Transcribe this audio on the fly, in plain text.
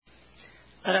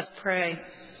Let us pray.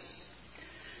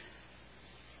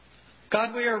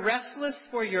 God, we are restless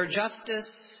for your justice,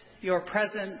 your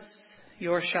presence,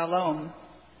 your shalom.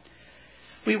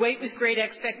 We wait with great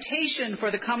expectation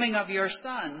for the coming of your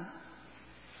Son.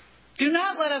 Do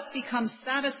not let us become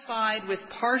satisfied with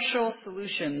partial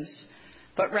solutions,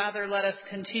 but rather let us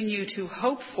continue to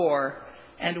hope for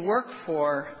and work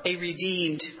for a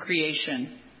redeemed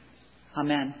creation.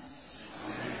 Amen.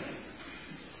 Amen.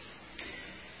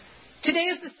 Today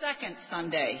is the second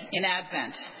Sunday in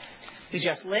Advent. We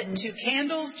just lit 2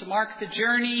 candles to mark the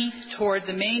journey toward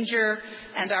the manger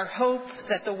and our hope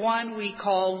that the one we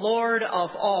call Lord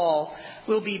of all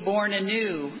will be born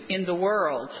anew in the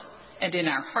world and in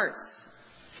our hearts.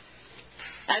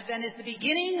 Advent is the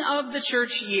beginning of the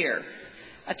church year,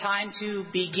 a time to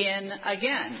begin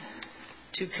again,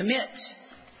 to commit,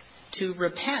 to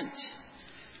repent,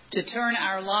 to turn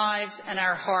our lives and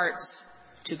our hearts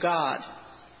to God.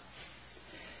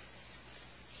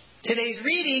 Today's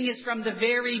reading is from the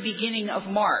very beginning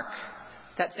of Mark,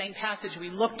 that same passage we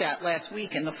looked at last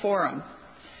week in the forum.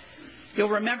 You'll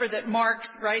remember that Mark's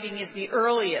writing is the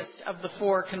earliest of the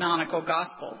 4 canonical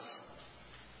Gospels.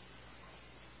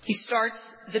 He starts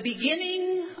the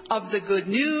beginning of the good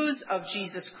news of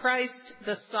Jesus Christ,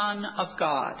 the Son of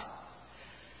God.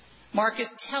 Mark is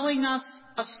telling us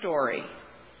a story.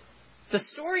 The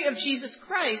story of Jesus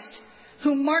Christ,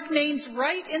 whom Mark names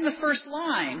right in the first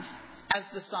line as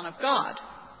the Son of God.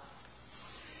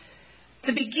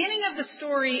 The beginning of the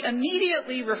story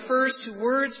immediately refers to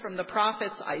words from the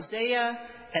prophets Isaiah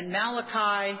and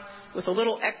Malachi, with a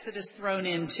little Exodus thrown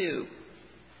in too.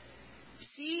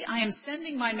 See, I am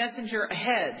sending my messenger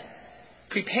ahead.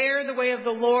 Prepare the way of the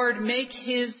Lord, make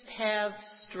his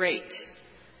paths straight.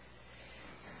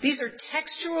 These are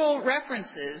textual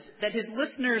references that his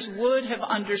listeners would have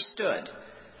understood.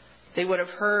 They would have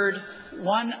heard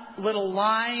one little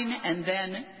line and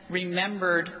then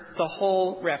remembered the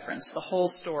whole reference, the whole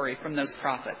story from those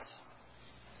prophets.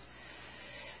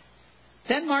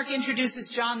 Then Mark introduces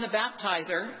John the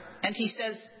Baptizer, and he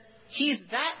says, he's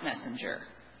that messenger.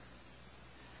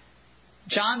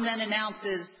 John then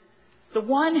announces, the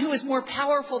one who is more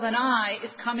powerful than I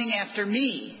is coming after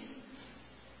me.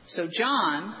 So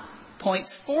John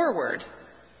points forward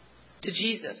to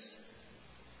Jesus.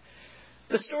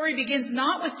 The story begins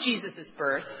not with Jesus'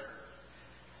 birth.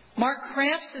 Mark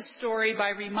crafts his story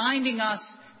by reminding us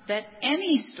that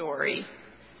any story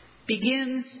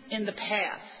begins in the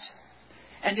past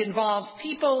and involves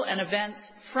people and events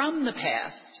from the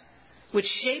past which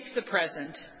shape the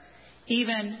present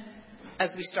even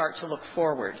as we start to look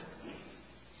forward.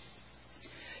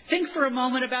 Think for a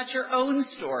moment about your own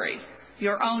story,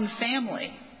 your own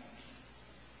family.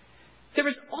 There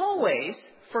is always,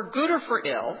 for good or for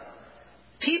ill,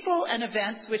 people and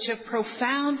events which have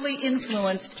profoundly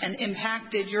influenced and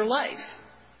impacted your life.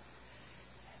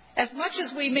 As much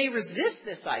as we may resist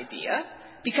this idea,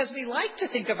 because we like to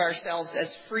think of ourselves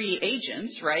as free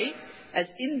agents, right? As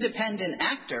independent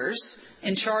actors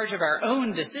in charge of our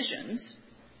own decisions,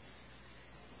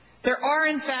 there are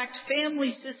in fact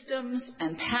family systems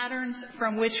and patterns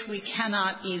from which we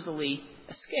cannot easily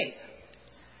escape.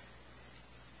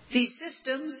 These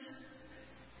systems,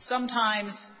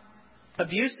 sometimes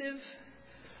abusive,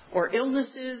 or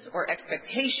illnesses, or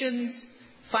expectations,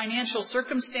 financial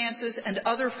circumstances, and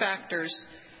other factors,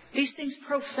 these things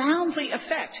profoundly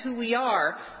affect who we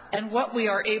are and what we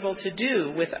are able to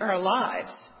do with our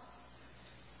lives.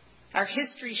 Our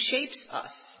history shapes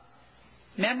us.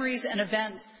 Memories and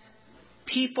events,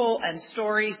 people and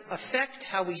stories affect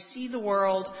how we see the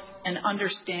world and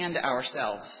understand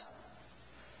ourselves.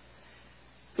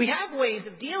 We have ways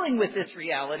of dealing with this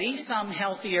reality, some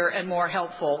healthier and more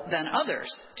helpful than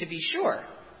others, to be sure.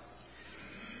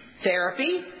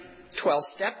 Therapy,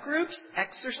 12-step groups,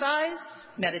 exercise,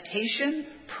 meditation,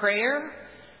 prayer,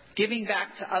 giving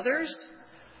back to others.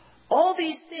 All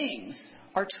these things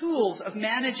are tools of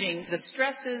managing the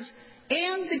stresses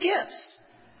and the gifts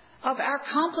of our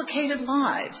complicated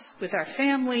lives with our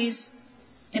families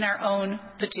in our own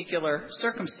particular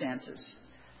circumstances.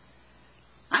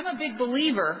 I'm a big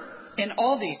believer in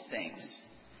all these things,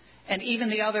 and even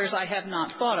the others I have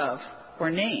not thought of or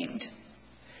named.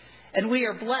 And we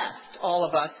are blessed, all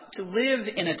of us, to live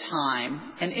in a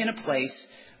time and in a place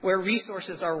where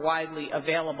resources are widely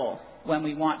available when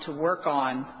we want to work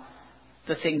on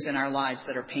the things in our lives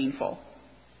that are painful.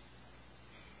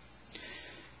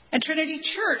 And Trinity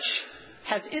Church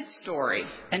has its story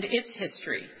and its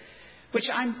history, which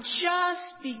I'm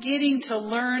just beginning to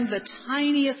learn the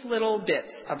tiniest little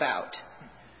bits about.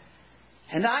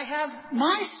 And I have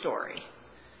my story,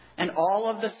 and all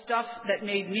of the stuff that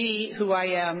made me who I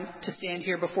am to stand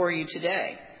here before you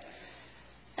today.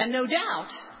 And no doubt,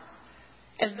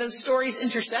 as those stories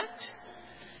intersect,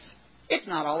 it's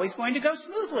not always going to go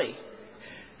smoothly.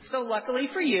 So luckily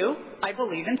for you, I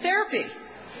believe in therapy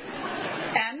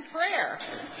and prayer.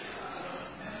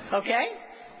 Okay?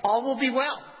 All will be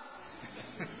well.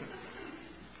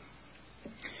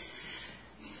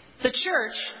 The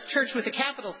church with a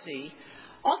capital C,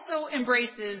 also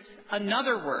embraces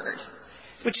another word,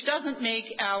 which doesn't make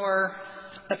our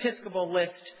Episcopal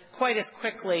list quite as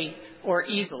quickly or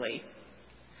easily.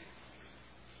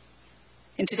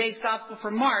 In today's Gospel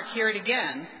from Mark, hear it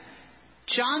again.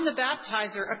 John the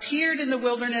Baptizer appeared in the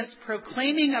wilderness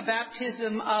proclaiming a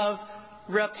baptism of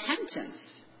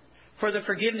repentance for the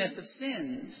forgiveness of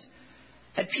sins.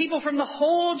 And people from the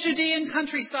whole Judean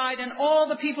countryside and all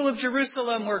the people of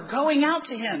Jerusalem were going out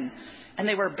to him, and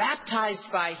they were baptized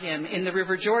by him in the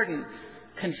River Jordan,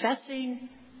 confessing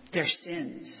their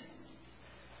sins.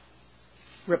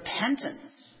 Repentance.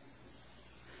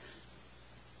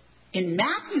 In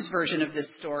Matthew's version of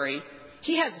this story,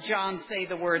 he has John say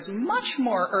the words much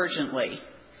more urgently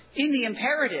in the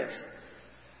imperative.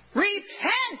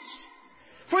 Repent,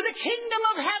 for the kingdom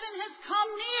of heaven has come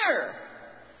near.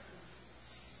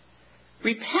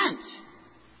 Repent.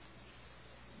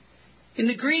 In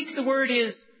the Greek, the word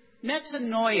is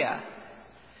metanoia,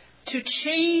 to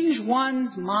change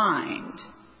one's mind,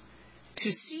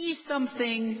 to see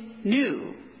something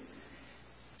new,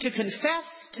 to confess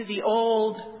to the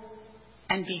old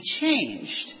and be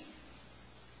changed.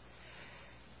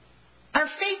 Our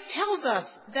faith tells us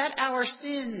that our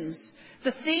sins,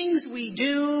 the things we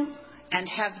do and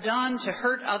have done to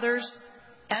hurt others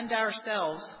and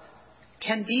ourselves,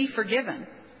 can be forgiven.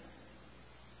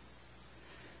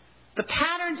 The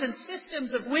patterns and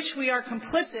systems of which we are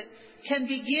complicit can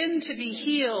begin to be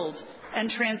healed and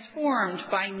transformed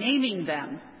by naming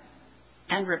them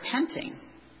and repenting.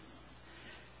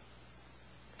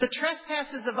 The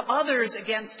trespasses of others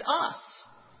against us,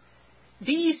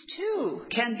 these too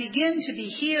can begin to be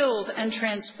healed and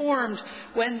transformed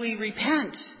when we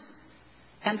repent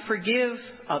and forgive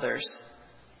others.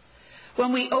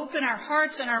 When we open our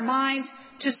hearts and our minds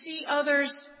to see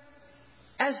others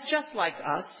as just like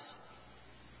us,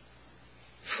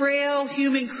 frail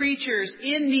human creatures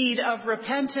in need of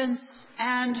repentance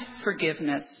and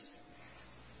forgiveness.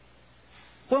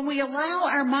 When we allow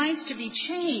our minds to be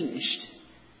changed,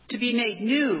 to be made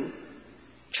new,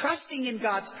 trusting in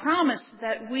God's promise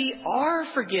that we are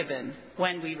forgiven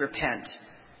when we repent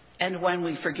and when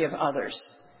we forgive others,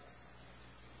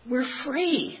 we're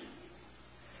free.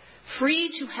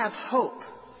 Free to have hope.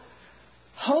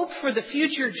 Hope for the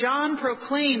future John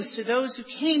proclaims to those who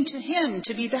came to him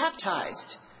to be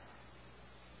baptized.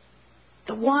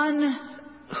 The one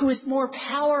who is more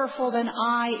powerful than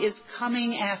I is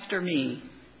coming after me.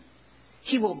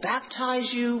 He will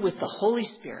baptize you with the Holy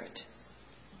Spirit.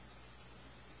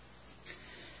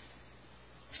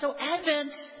 So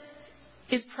Advent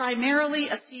is primarily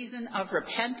a season of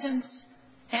repentance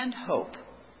and hope.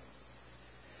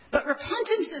 But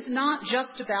repentance is not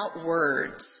just about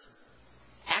words.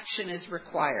 Action is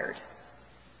required.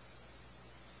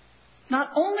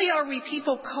 Not only are we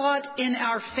people caught in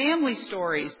our family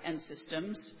stories and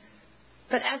systems,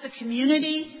 but as a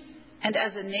community and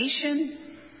as a nation,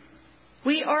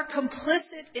 we are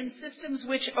complicit in systems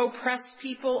which oppress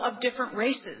people of different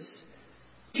races,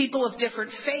 people of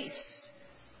different faiths,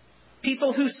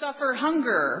 people who suffer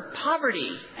hunger,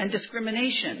 poverty, and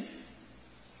discrimination.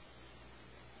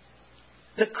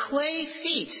 The clay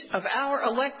feet of our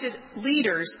elected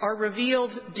leaders are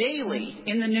revealed daily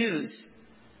in the news.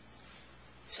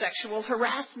 Sexual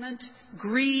harassment,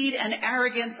 greed, and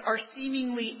arrogance are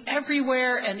seemingly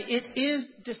everywhere, and it is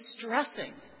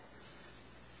distressing.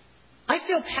 I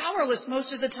feel powerless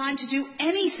most of the time to do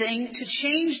anything to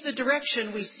change the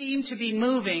direction we seem to be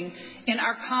moving in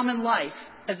our common life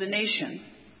as a nation.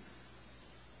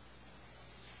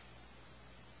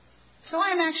 So I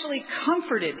am actually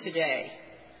comforted today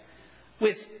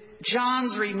with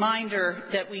John's reminder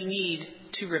that we need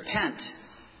to repent.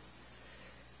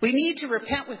 We need to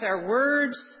repent with our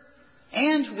words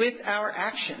and with our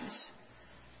actions.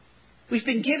 We've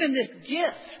been given this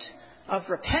gift of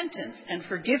repentance and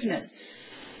forgiveness,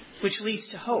 which leads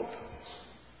to hope.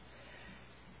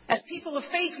 As people of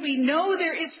faith, we know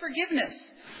there is forgiveness,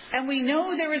 and we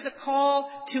know there is a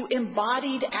call to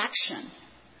embodied action.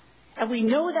 And we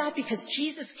know that because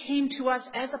Jesus came to us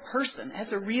as a person,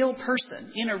 as a real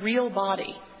person, in a real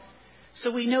body.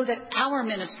 So we know that our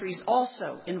ministries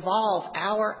also involve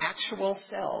our actual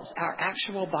selves, our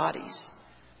actual bodies.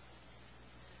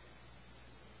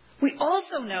 We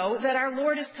also know that our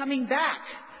Lord is coming back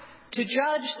to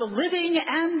judge the living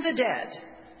and the dead.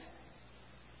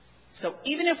 So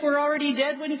even if we're already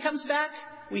dead when he comes back,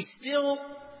 we still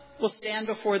will stand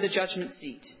before the judgment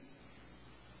seat.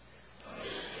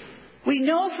 We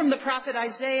know from the prophet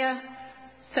Isaiah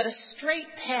that a straight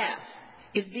path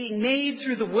is being made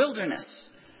through the wilderness,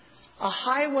 a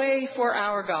highway for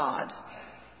our God.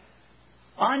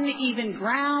 Uneven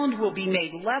ground will be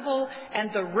made level,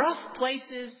 and the rough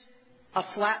places a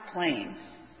flat plain.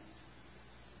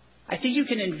 I think you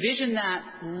can envision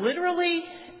that literally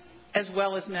as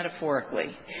well as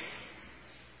metaphorically.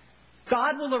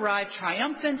 God will arrive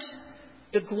triumphant,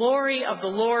 the glory of the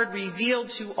Lord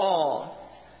revealed to all,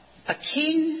 a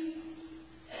king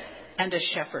and a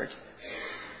shepherd.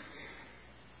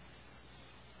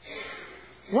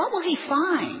 What will he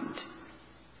find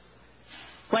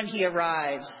when he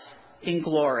arrives in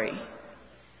glory?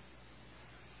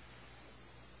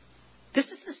 This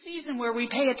is the season where we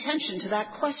pay attention to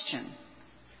that question.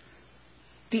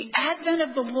 The advent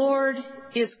of the Lord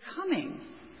is coming.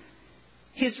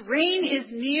 His reign is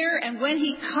near, and when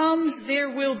he comes, there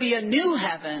will be a new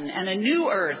heaven and a new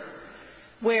earth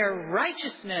where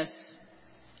righteousness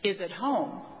is at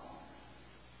home.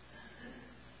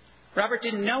 Robert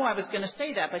didn't know I was going to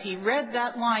say that, but he read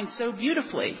that line so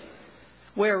beautifully.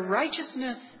 Where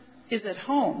righteousness is at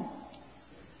home.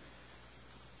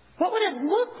 What would it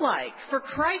look like for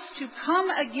Christ to come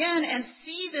again and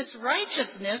see this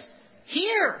righteousness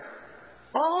here,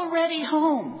 already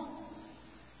home?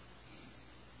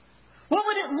 What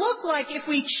would it look like if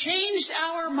we changed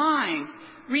our minds,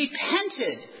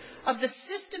 repented of the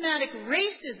systematic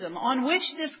racism on which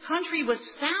this country was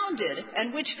founded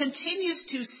and which continues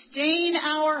to stain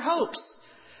our hopes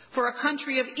for a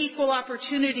country of equal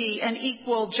opportunity and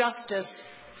equal justice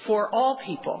for all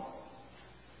people?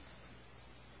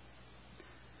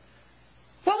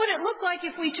 What would it look like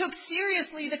if we took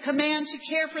seriously the command to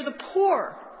care for the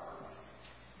poor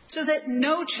so that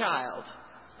no child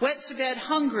went to bed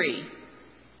hungry,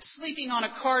 sleeping on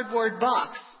a cardboard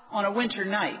box on a winter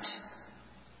night?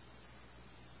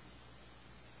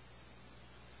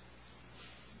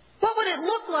 What would it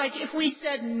look like if we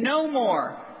said no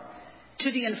more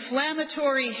to the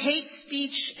inflammatory hate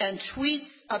speech and tweets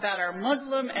about our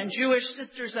Muslim and Jewish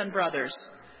sisters and brothers,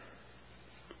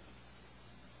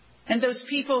 and those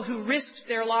people who risked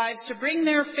their lives to bring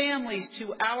their families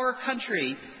to our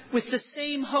country with the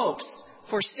same hopes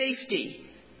for safety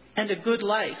and a good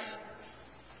life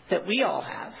that we all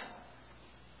have?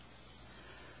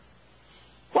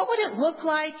 What would it look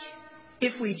like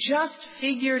if we just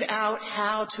figured out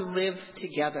how to live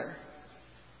together?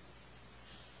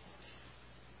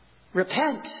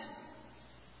 Repent,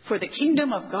 for the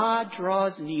kingdom of God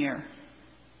draws near.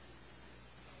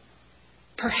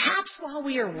 Perhaps while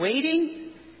we are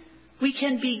waiting, we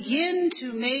can begin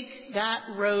to make that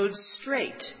road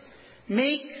straight,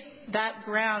 make that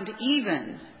ground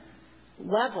even,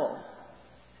 level,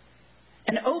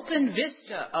 an open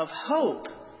vista of hope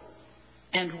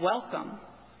and welcome.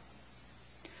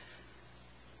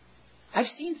 I've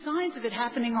seen signs of it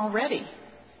happening already.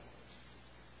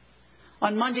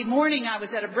 On Monday morning, I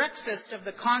was at a breakfast of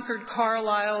the Concord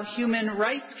Carlisle Human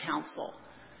Rights Council.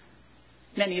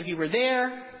 Many of you were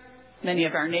there, many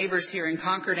of our neighbors here in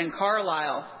Concord and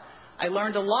Carlisle. I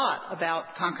learned a lot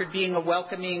about Concord being a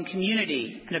welcoming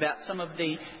community and about some of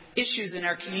the issues in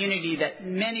our community that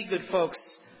many good folks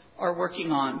are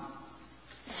working on.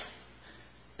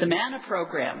 The Manna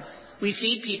program. We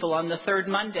feed people on the third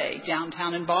Monday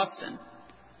downtown in Boston.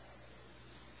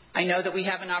 I know that we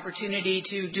have an opportunity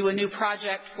to do a new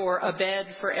project for a bed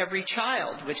for every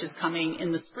child, which is coming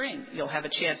in the spring. You'll have a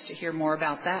chance to hear more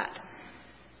about that.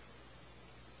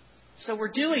 So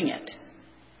we're doing it.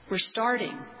 We're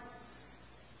starting.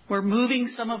 We're moving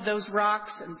some of those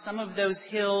rocks and some of those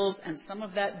hills and some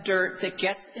of that dirt that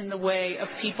gets in the way of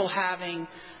people having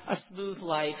a smooth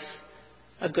life,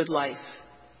 a good life.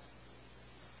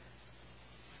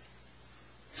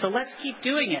 So let's keep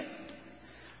doing it.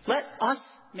 Let us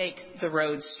make the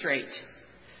road straight.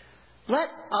 Let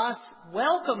us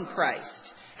welcome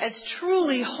Christ as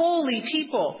truly holy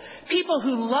people, people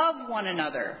who love one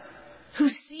another, who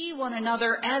see one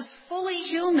another as fully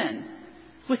human,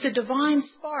 with the divine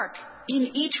spark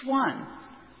in each one.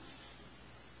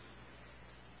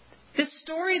 This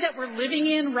story that we're living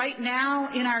in right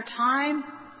now in our time,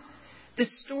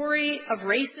 this story of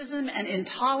racism and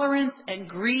intolerance and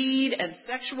greed and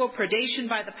sexual predation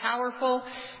by the powerful,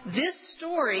 this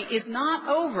story is not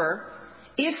over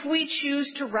if we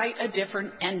choose to write a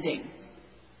different ending.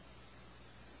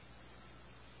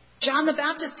 John the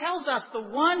Baptist tells us, the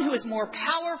one who is more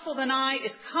powerful than I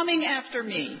is coming after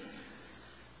me.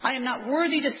 I am not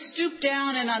worthy to stoop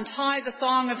down and untie the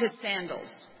thong of his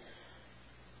sandals.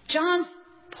 John's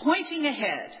pointing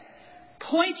ahead,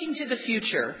 pointing to the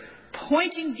future,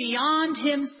 pointing beyond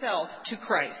himself to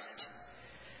Christ,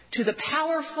 to the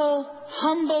powerful,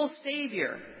 humble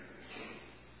Savior,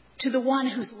 to the one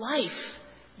whose life,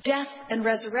 death, and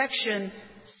resurrection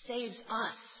saves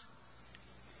us.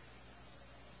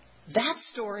 That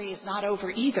story is not over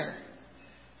either.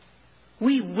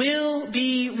 We will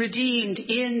be redeemed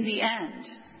in the end.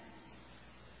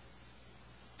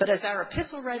 But as our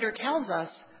epistle writer tells us,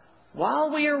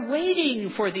 while we are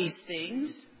waiting for these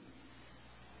things,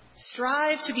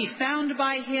 strive to be found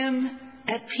by him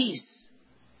at peace,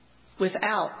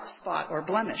 without spot or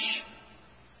blemish.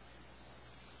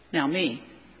 Now me,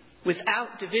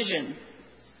 without division,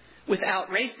 without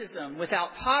racism,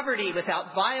 without poverty,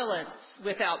 without violence,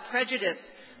 without prejudice,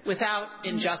 without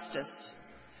injustice.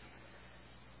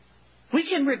 We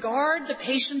can regard the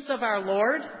patience of our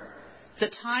Lord,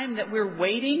 the time that we're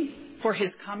waiting for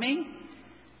his coming,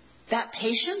 that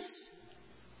patience,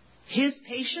 his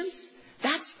patience,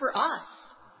 that's for us.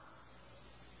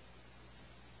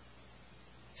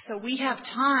 So we have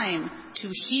time to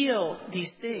heal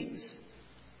these things.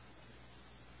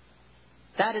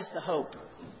 That is the hope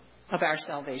of our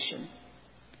salvation.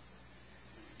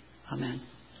 Amen.